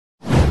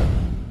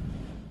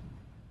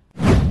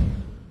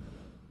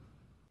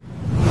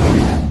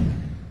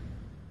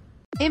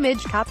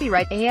Image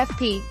copyright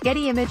AFP,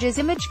 Getty Images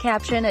image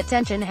caption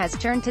attention has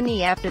turned to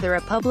knee after the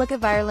Republic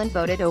of Ireland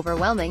voted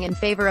overwhelming in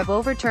favour of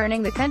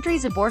overturning the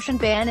country's abortion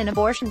ban. An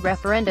abortion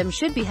referendum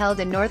should be held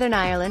in Northern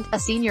Ireland, a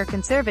senior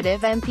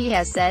Conservative MP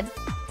has said.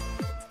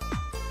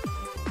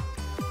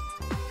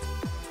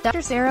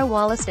 Dr. Sarah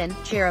Wollaston,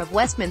 chair of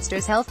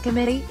Westminster's Health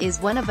Committee,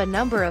 is one of a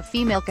number of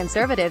female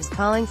Conservatives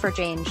calling for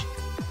change.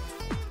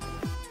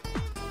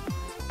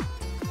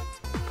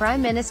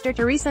 Prime Minister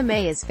Theresa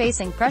May is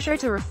facing pressure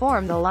to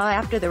reform the law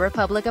after the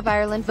Republic of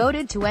Ireland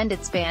voted to end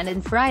its ban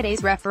in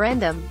Friday's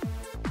referendum.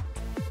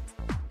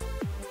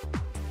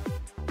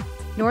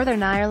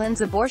 Northern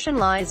Ireland's abortion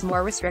law is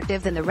more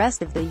restrictive than the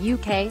rest of the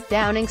UK.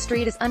 Downing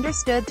Street is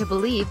understood to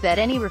believe that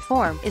any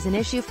reform is an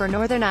issue for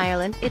Northern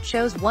Ireland. It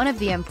shows one of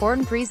the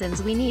important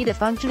reasons we need a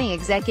functioning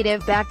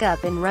executive back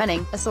up and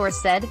running, a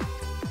source said.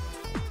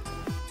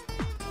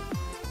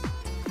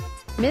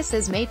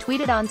 Mrs. May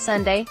tweeted on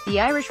Sunday, "The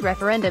Irish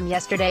referendum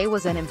yesterday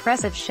was an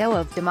impressive show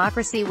of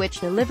democracy which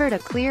delivered a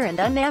clear and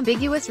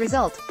unambiguous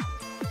result.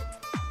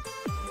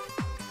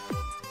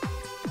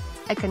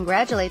 I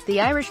congratulate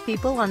the Irish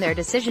people on their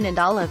decision and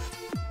all of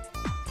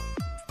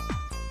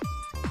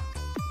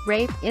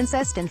rape,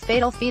 incest and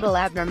fatal fetal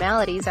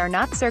abnormalities are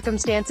not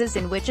circumstances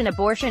in which an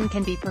abortion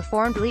can be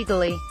performed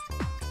legally.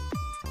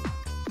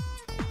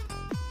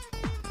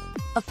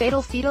 A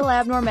fatal fetal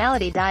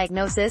abnormality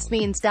diagnosis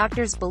means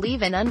doctors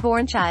believe an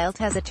unborn child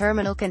has a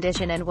terminal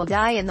condition and will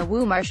die in the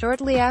womb or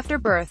shortly after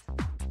birth."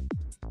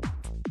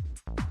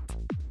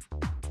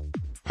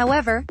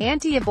 However,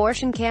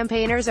 anti-abortion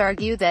campaigners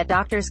argue that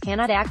doctors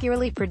cannot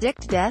accurately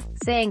predict death,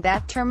 saying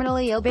that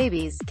terminally ill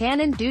babies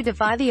can and do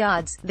defy the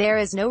odds. There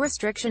is no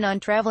restriction on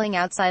travelling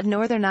outside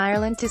Northern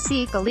Ireland to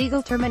seek a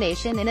legal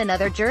termination in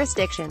another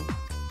jurisdiction.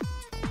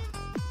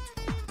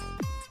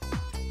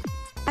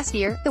 Last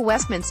year, the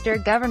Westminster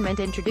government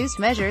introduced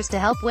measures to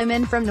help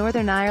women from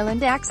Northern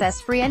Ireland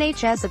access free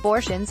NHS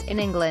abortions in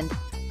England.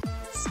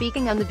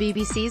 Speaking on the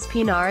BBC's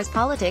PNR's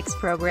Politics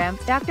programme,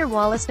 Dr.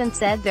 Wollaston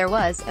said there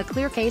was a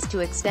clear case to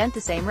extend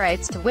the same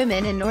rights to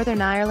women in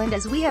Northern Ireland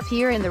as we have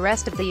here in the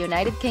rest of the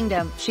United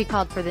Kingdom. She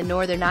called for the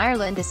Northern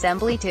Ireland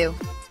Assembly to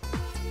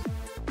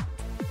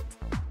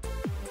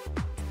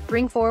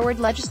bring forward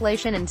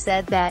legislation and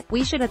said that,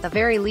 "We should at the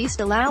very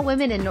least allow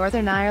women in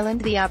Northern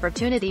Ireland the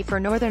opportunity for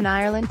Northern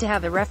Ireland to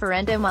have a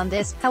referendum on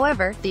this."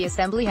 However, the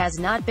Assembly has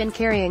not been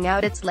carrying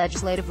out its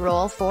legislative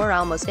role for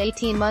almost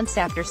 18 months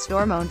after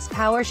Stormont's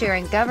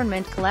power-sharing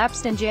government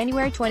collapsed in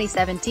January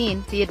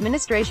 2017. The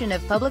administration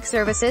of public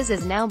services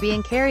is now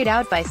being carried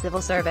out by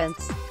civil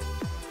servants.